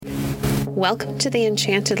Welcome to the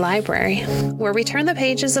Enchanted Library, where we turn the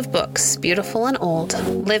pages of books, beautiful and old,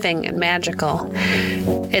 living and magical.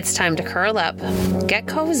 It's time to curl up, get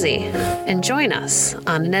cozy, and join us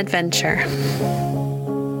on an adventure.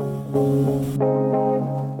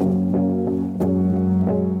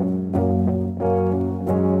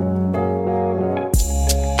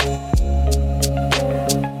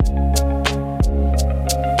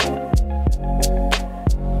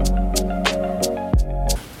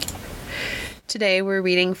 Today we're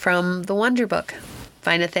reading from The Wonder Book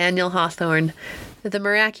by Nathaniel Hawthorne, The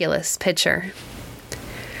Miraculous Pitcher.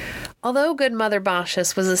 Although good Mother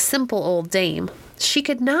Baucis was a simple old dame, she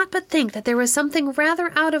could not but think that there was something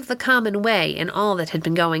rather out of the common way in all that had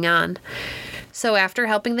been going on. So after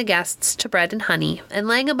helping the guests to bread and honey, and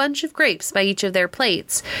laying a bunch of grapes by each of their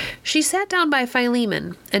plates, she sat down by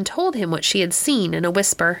Philemon and told him what she had seen in a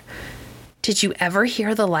whisper. "Did you ever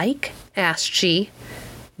hear the like?" asked she.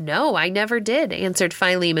 "No, I never did," answered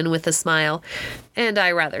Philemon with a smile. "And I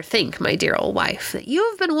rather think, my dear old wife, that you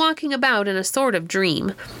have been walking about in a sort of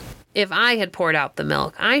dream. If I had poured out the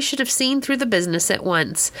milk, I should have seen through the business at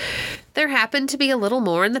once. There happened to be a little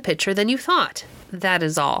more in the pitcher than you thought. That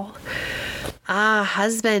is all." "Ah,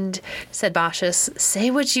 husband," said Baucis, "say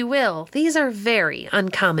what you will. These are very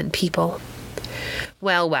uncommon people."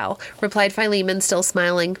 Well, replied Philemon, still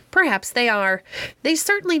smiling. "Perhaps they are. They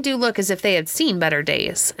certainly do look as if they had seen better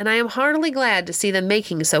days, and I am heartily glad to see them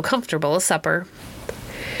making so comfortable a supper."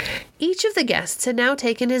 Each of the guests had now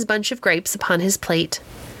taken his bunch of grapes upon his plate.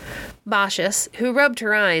 Baucis, who rubbed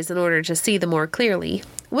her eyes in order to see the more clearly,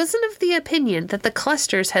 wasn't of the opinion that the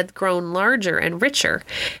clusters had grown larger and richer,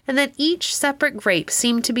 and that each separate grape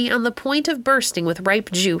seemed to be on the point of bursting with ripe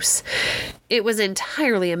juice. It was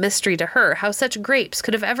entirely a mystery to her how such grapes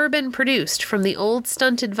could have ever been produced from the old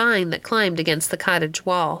stunted vine that climbed against the cottage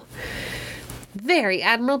wall. "Very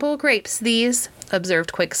admirable grapes, these,"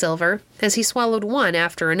 observed Quicksilver, as he swallowed one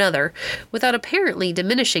after another, without apparently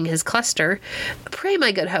diminishing his cluster. "Pray,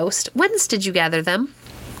 my good host, whence did you gather them?"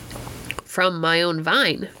 "From my own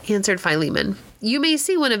vine," answered Philemon. "You may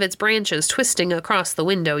see one of its branches twisting across the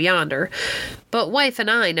window yonder, but wife and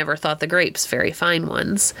I never thought the grapes very fine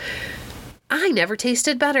ones." "I never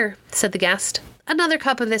tasted better," said the guest. "Another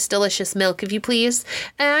cup of this delicious milk, if you please,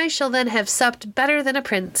 and I shall then have supped better than a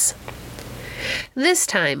prince." This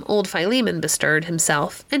time old Philemon bestirred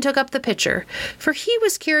himself and took up the pitcher, for he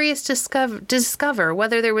was curious to discover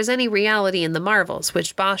whether there was any reality in the marvels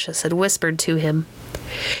which Baucis had whispered to him.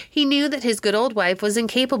 He knew that his good old wife was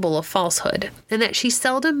incapable of falsehood, and that she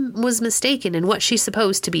seldom was mistaken in what she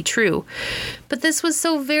supposed to be true, but this was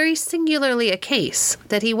so very singularly a case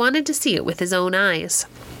that he wanted to see it with his own eyes.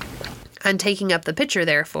 On taking up the pitcher,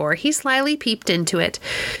 therefore, he slyly peeped into it,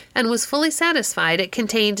 and was fully satisfied it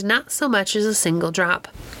contained not so much as a single drop.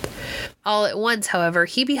 All at once, however,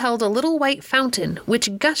 he beheld a little white fountain,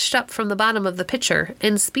 which gushed up from the bottom of the pitcher,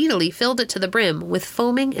 and speedily filled it to the brim with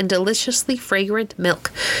foaming and deliciously fragrant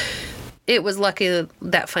milk. It was lucky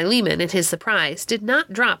that Philemon, in his surprise, did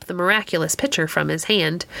not drop the miraculous pitcher from his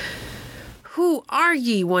hand. "Who are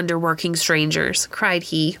ye, wonder-working strangers?" cried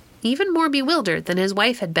he, even more bewildered than his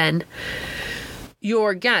wife had been.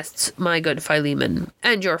 "Your guests, my good Philemon,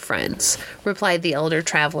 and your friends," replied the elder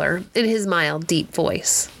traveler, in his mild, deep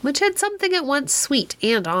voice, which had something at once sweet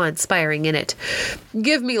and awe-inspiring in it.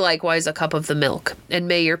 "Give me likewise a cup of the milk, and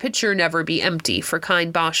may your pitcher never be empty for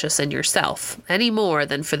kind Baucis and yourself, any more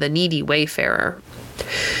than for the needy wayfarer."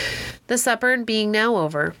 The supper being now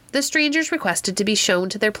over, the strangers requested to be shown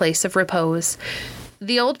to their place of repose.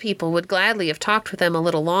 The old people would gladly have talked with them a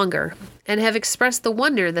little longer, and have expressed the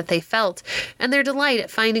wonder that they felt, and their delight at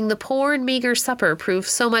finding the poor and meager supper prove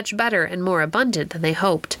so much better and more abundant than they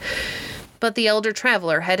hoped. But the elder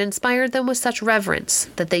traveler had inspired them with such reverence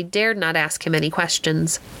that they dared not ask him any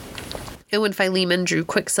questions. And when Philemon drew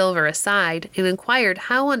Quicksilver aside and inquired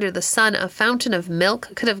how under the sun a fountain of milk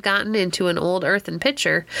could have gotten into an old earthen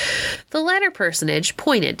pitcher, the latter personage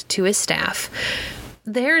pointed to his staff.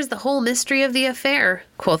 "There is the whole mystery of the affair,"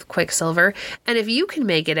 quoth Quicksilver, "and if you can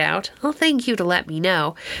make it out, I'll thank you to let me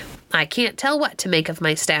know. I can't tell what to make of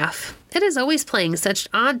my staff. It is always playing such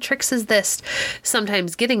odd tricks as this,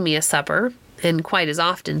 sometimes getting me a supper, and quite as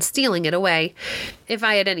often stealing it away. If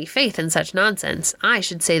I had any faith in such nonsense, I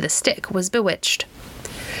should say the stick was bewitched."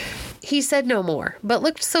 He said no more, but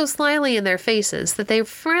looked so slyly in their faces that they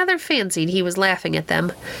rather fancied he was laughing at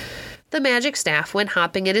them. The magic staff went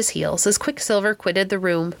hopping at his heels as Quicksilver quitted the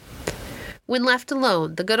room. When left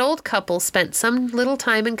alone, the good old couple spent some little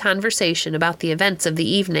time in conversation about the events of the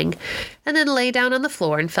evening, and then lay down on the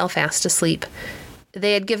floor and fell fast asleep.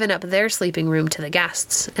 They had given up their sleeping room to the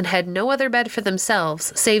guests, and had no other bed for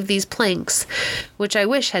themselves save these planks, which I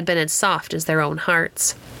wish had been as soft as their own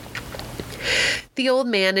hearts. The old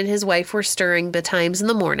man and his wife were stirring betimes in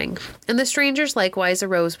the morning, and the strangers likewise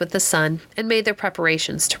arose with the sun, and made their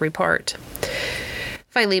preparations to repart.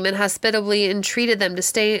 Philemon hospitably entreated them to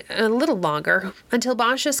stay a little longer, until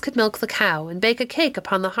Baucis could milk the cow, and bake a cake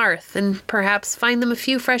upon the hearth, and perhaps find them a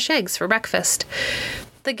few fresh eggs for breakfast.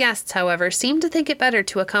 The guests, however, seemed to think it better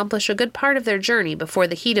to accomplish a good part of their journey before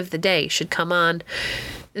the heat of the day should come on.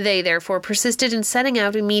 They therefore persisted in setting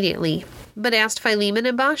out immediately, but asked Philemon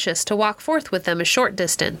and Baucis to walk forth with them a short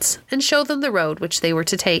distance, and show them the road which they were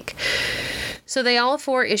to take. So they all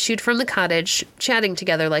four issued from the cottage, chatting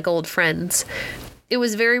together like old friends. It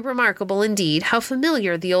was very remarkable indeed how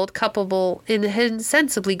familiar the old couple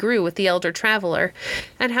insensibly grew with the elder traveler,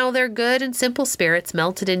 and how their good and simple spirits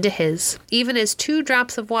melted into his, even as 2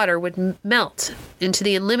 drops of water would melt into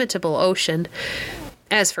the illimitable ocean.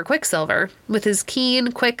 As for Quicksilver, with his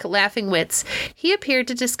keen, quick, laughing wits, he appeared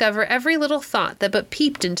to discover every little thought that but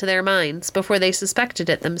peeped into their minds before they suspected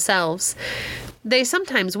it themselves. They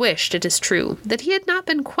sometimes wished, it is true, that he had not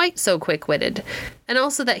been quite so quick-witted, and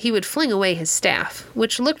also that he would fling away his staff,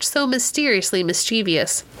 which looked so mysteriously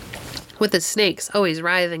mischievous, with the snakes always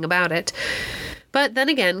writhing about it. But then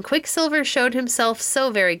again, Quicksilver showed himself so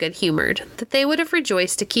very good-humored that they would have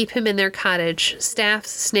rejoiced to keep him in their cottage, staffs,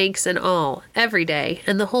 snakes, and all, every day,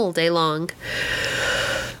 and the whole day long.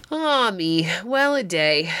 "Ah me, well a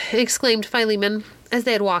day," exclaimed Philemon, as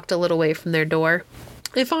they had walked a little way from their door.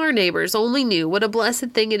 "If our neighbors only knew what a blessed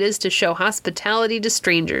thing it is to show hospitality to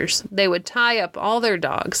strangers, they would tie up all their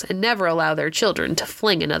dogs and never allow their children to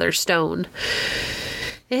fling another stone."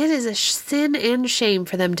 "It is a sin and shame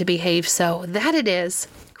for them to behave so, that it is,"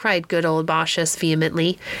 cried good old Baucis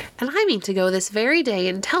vehemently, "and I mean to go this very day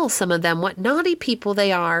and tell some of them what naughty people they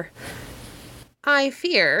are." "I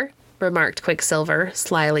fear," remarked Quicksilver,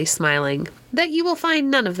 slyly smiling, "that you will find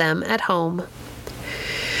none of them at home."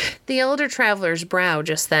 The elder traveler's brow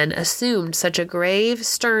just then assumed such a grave,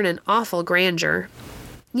 stern, and awful grandeur,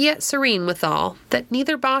 yet serene withal, that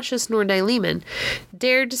neither Baucis nor Philemon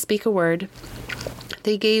dared to speak a word.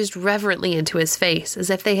 They gazed reverently into his face, as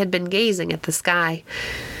if they had been gazing at the sky.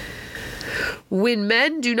 "When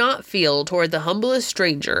men do not feel toward the humblest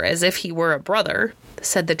stranger as if he were a brother,"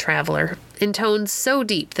 said the traveler, in tones so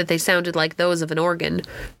deep that they sounded like those of an organ,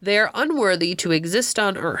 "they are unworthy to exist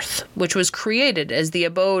on earth, which was created as the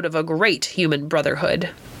abode of a great human brotherhood."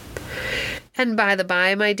 "And by the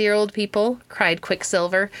by, my dear old people," cried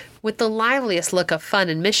Quicksilver, with the liveliest look of fun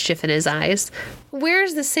and mischief in his eyes, "where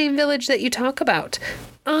is the same village that you talk about?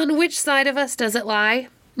 On which side of us does it lie?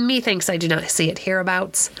 Methinks I do not see it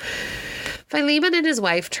hereabouts." Philemon and his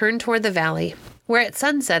wife turned toward the valley, where at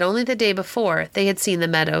sunset only the day before they had seen the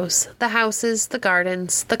meadows, the houses, the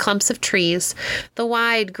gardens, the clumps of trees, the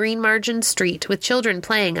wide green-margined street with children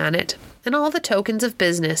playing on it, and all the tokens of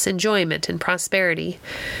business, enjoyment, and prosperity.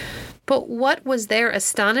 But what was their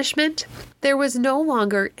astonishment? There was no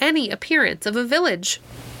longer any appearance of a village.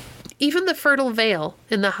 Even the fertile vale,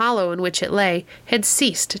 in the hollow in which it lay, had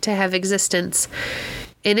ceased to have existence.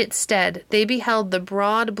 In its stead, they beheld the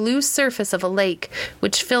broad blue surface of a lake,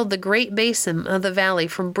 which filled the great basin of the valley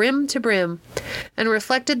from brim to brim, and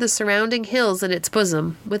reflected the surrounding hills in its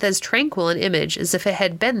bosom with as tranquil an image as if it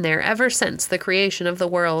had been there ever since the creation of the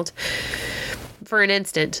world. For an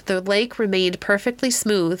instant, the lake remained perfectly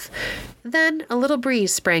smooth. Then a little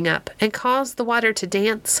breeze sprang up and caused the water to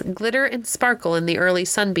dance, glitter, and sparkle in the early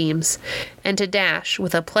sunbeams, and to dash,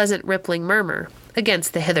 with a pleasant rippling murmur,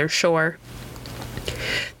 against the hither shore.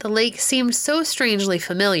 The lake seemed so strangely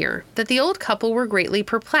familiar that the old couple were greatly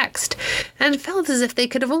perplexed, and felt as if they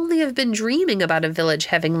could only have been dreaming about a village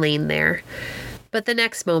having lain there. But the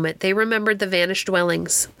next moment they remembered the vanished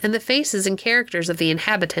dwellings, and the faces and characters of the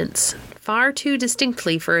inhabitants, far too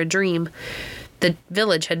distinctly for a dream. The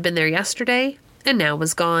village had been there yesterday, and now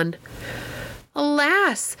was gone.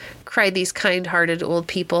 "Alas!" cried these kind-hearted old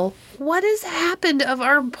people, "what has happened of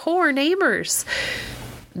our poor neighbors?"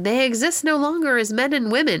 "They exist no longer as men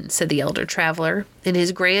and women," said the elder traveler, in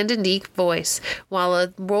his grand and deep voice, while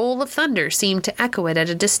a roll of thunder seemed to echo it at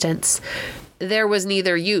a distance. "There was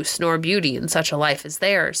neither use nor beauty in such a life as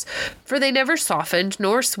theirs, for they never softened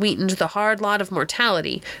nor sweetened the hard lot of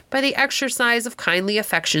mortality by the exercise of kindly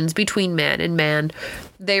affections between man and man.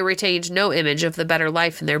 They retained no image of the better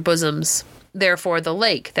life in their bosoms. Therefore the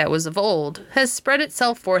lake that was of old has spread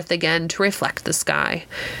itself forth again to reflect the sky."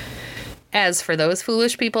 As for those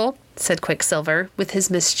foolish people, said Quicksilver, with his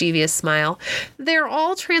mischievous smile, they're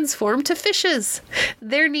all transformed to fishes.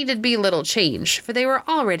 There needed be little change, for they were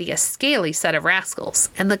already a scaly set of rascals,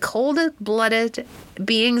 and the cold-blooded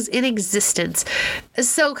beings in existence.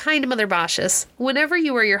 So, kind Mother Baucis, whenever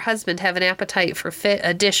you or your husband have an appetite for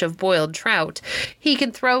a dish of boiled trout, he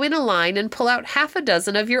can throw in a line and pull out half a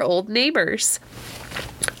dozen of your old neighbors.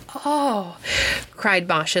 Oh, cried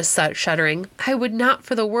Baucis, shuddering, I would not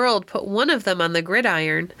for the world put one of them on the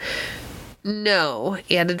gridiron. No,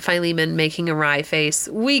 added Philemon, making a wry face,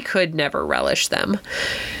 we could never relish them.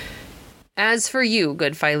 As for you,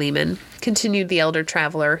 good Philemon, continued the elder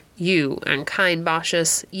traveler, you and kind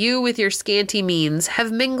Baucis, you with your scanty means,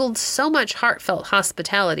 have mingled so much heartfelt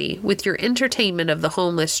hospitality with your entertainment of the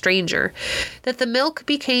homeless stranger, that the milk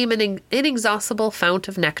became an inexhaustible fount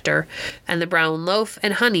of nectar, and the brown loaf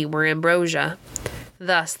and honey were ambrosia.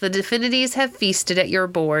 Thus the divinities have feasted at your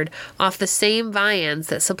board off the same viands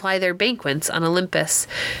that supply their banquets on Olympus.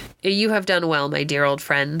 You have done well, my dear old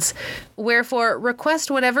friends. Wherefore, request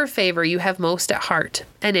whatever favor you have most at heart,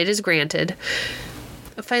 and it is granted.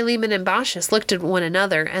 Philemon and Baucis looked at one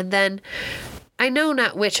another, and then, I know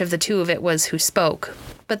not which of the two of it was who spoke,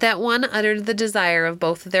 but that one uttered the desire of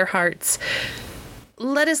both their hearts.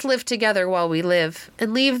 Let us live together while we live,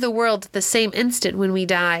 and leave the world at the same instant when we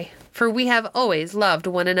die. For we have always loved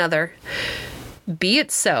one another. Be it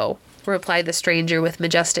so, replied the stranger with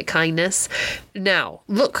majestic kindness. Now,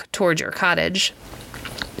 look toward your cottage.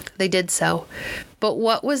 They did so. But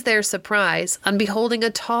what was their surprise on beholding a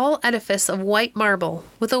tall edifice of white marble,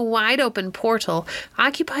 with a wide-open portal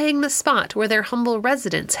occupying the spot where their humble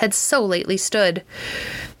residence had so lately stood.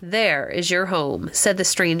 There is your home, said the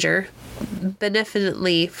stranger,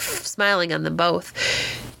 benevolently smiling on them both.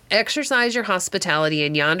 Exercise your hospitality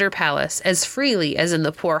in yonder palace as freely as in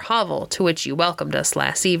the poor hovel to which you welcomed us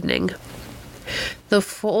last evening. The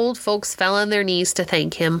old folks fell on their knees to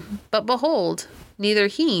thank him, but behold, neither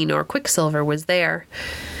he nor Quicksilver was there.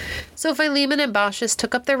 So Philemon and Baucis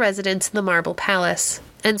took up their residence in the marble palace,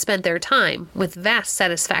 and spent their time, with vast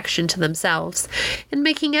satisfaction to themselves, in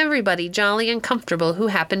making everybody jolly and comfortable who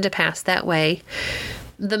happened to pass that way.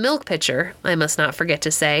 The milk pitcher, I must not forget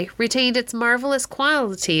to say, retained its marvelous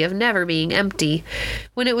quality of never being empty,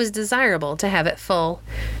 when it was desirable to have it full.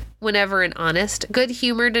 Whenever an honest,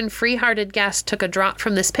 good-humored, and free-hearted guest took a draught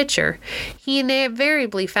from this pitcher, he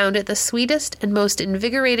invariably found it the sweetest and most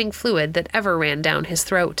invigorating fluid that ever ran down his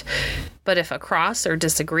throat. But if a cross or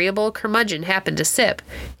disagreeable curmudgeon happened to sip,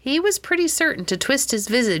 he was pretty certain to twist his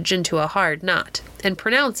visage into a hard knot, and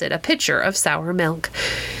pronounce it a pitcher of sour milk.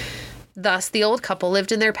 Thus the old couple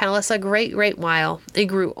lived in their palace a great while. It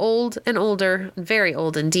grew old and older, very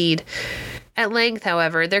old indeed. At length,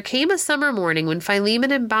 however, there came a summer morning when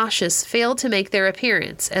Philemon and Baucis failed to make their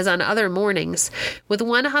appearance, as on other mornings, with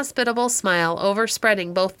one hospitable smile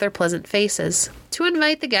overspreading both their pleasant faces, to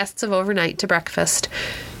invite the guests of overnight to breakfast.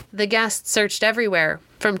 The guests searched everywhere,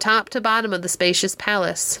 from top to bottom of the spacious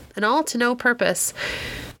palace, and all to no purpose.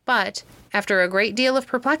 But, after a great deal of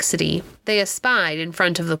perplexity, they espied in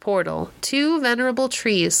front of the portal 2 venerable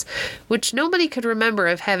trees, which nobody could remember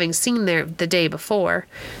of having seen there the day before.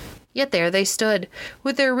 Yet there they stood,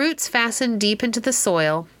 with their roots fastened deep into the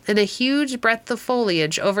soil, and a huge breadth of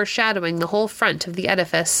foliage overshadowing the whole front of the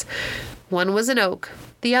edifice. One was an oak,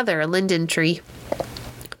 the other a linden tree.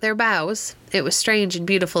 Their boughs, it was strange and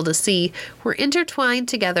beautiful to see, were intertwined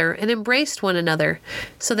together and embraced one another,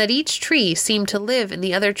 so that each tree seemed to live in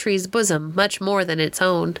the other tree's bosom much more than its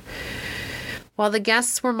own. While the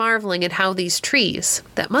guests were marveling at how these trees,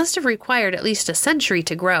 that must have required at least a century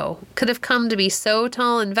to grow, could have come to be so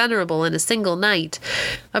tall and venerable in a single night,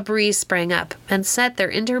 a breeze sprang up and set their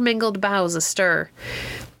intermingled boughs astir,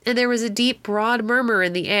 and there was a deep, broad murmur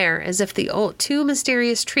in the air, as if the 2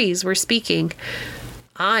 mysterious trees were speaking.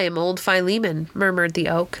 I am old Philemon, murmured the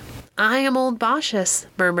oak. I am old Baucis,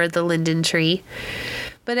 murmured the linden tree.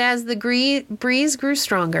 But as the breeze grew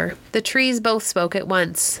stronger, the trees both spoke at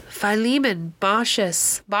once. Philemon,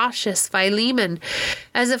 Baucis, Baucis, Philemon,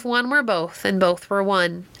 as if one were both and both were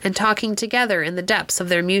one, and talking together in the depths of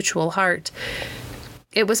their mutual heart.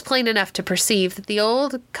 It was plain enough to perceive that the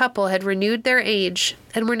old couple had renewed their age,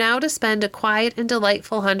 and were now to spend a quiet and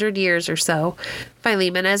delightful 100 years or so,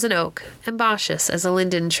 Philemon as an oak, and Baucis as a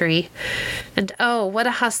linden tree. And oh, what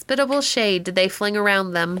a hospitable shade did they fling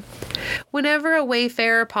around them! Whenever a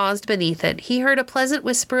wayfarer paused beneath it, he heard a pleasant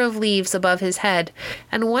whisper of leaves above his head,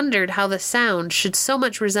 and wondered how the sound should so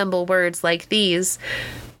much resemble words like these: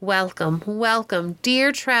 "Welcome, welcome,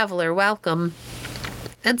 dear traveler, welcome."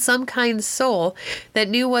 and some kind soul that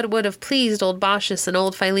knew what would have pleased old Baucis and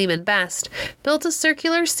old Philemon best, built a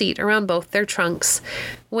circular seat around both their trunks,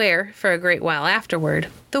 where, for a great while afterward,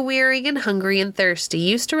 the weary and hungry and thirsty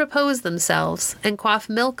used to repose themselves and quaff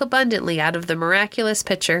milk abundantly out of the miraculous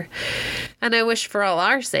pitcher. And I wish for all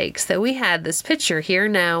our sakes that we had this pitcher here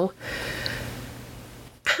now.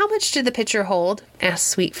 "How much did the pitcher hold?" asked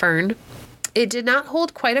Sweet Fern. "It did not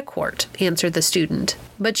hold quite a quart," answered the student,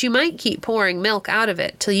 "but you might keep pouring milk out of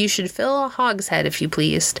it till you should fill a hogshead if you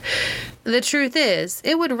pleased. The truth is,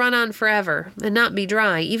 it would run on forever, and not be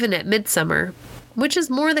dry even at midsummer, which is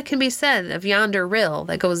more that can be said of yonder rill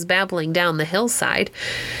that goes babbling down the hillside."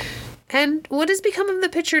 "And what has become of the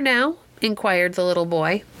pitcher now?" inquired the little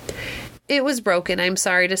boy. "It was broken, I'm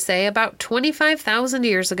sorry to say, about 25,000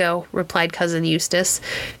 years ago," replied Cousin Eustace.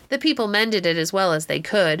 "The people mended it as well as they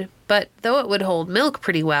could, but though it would hold milk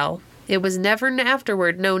pretty well, it was never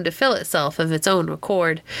afterward known to fill itself of its own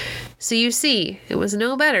accord. So you see, it was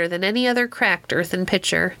no better than any other cracked earthen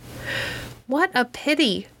pitcher." "What a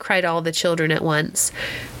pity!" cried all the children at once.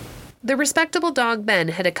 The respectable dog Ben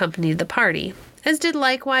had accompanied the party, as did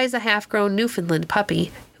likewise a half-grown Newfoundland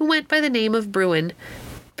puppy, who went by the name of Bruin,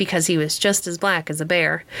 because he was just as black as a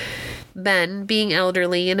bear. Ben, being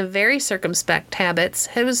elderly and of very circumspect habits,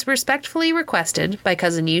 was respectfully requested by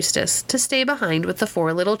Cousin Eustace to stay behind with the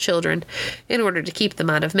 4 little children, in order to keep them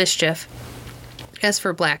out of mischief. As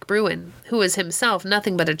for Black Bruin, who was himself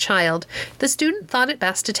nothing but a child, the student thought it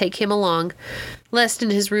best to take him along, lest in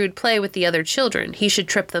his rude play with the other children he should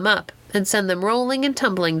trip them up, and send them rolling and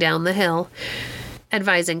tumbling down the hill.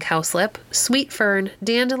 Advising Cowslip, Sweet Fern,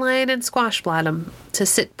 Dandelion, and Squashbottom to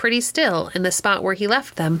sit pretty still in the spot where he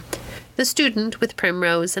left them, the student, with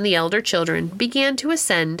Primrose and the elder children, began to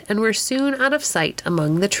ascend and were soon out of sight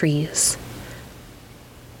among the trees.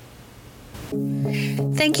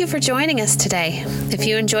 Thank you for joining us today. If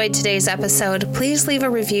you enjoyed today's episode, please leave a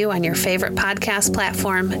review on your favorite podcast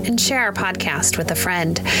platform and share our podcast with a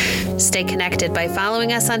friend. Stay connected by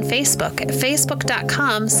following us on Facebook at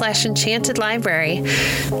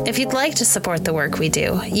facebook.com/enchantedlibrary. If you'd like to support the work we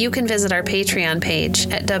do, you can visit our Patreon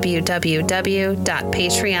page at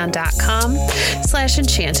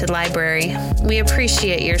www.patreon.com/enchantedlibrary. We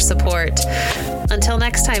appreciate your support. Until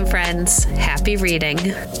next time, friends, happy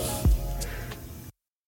reading.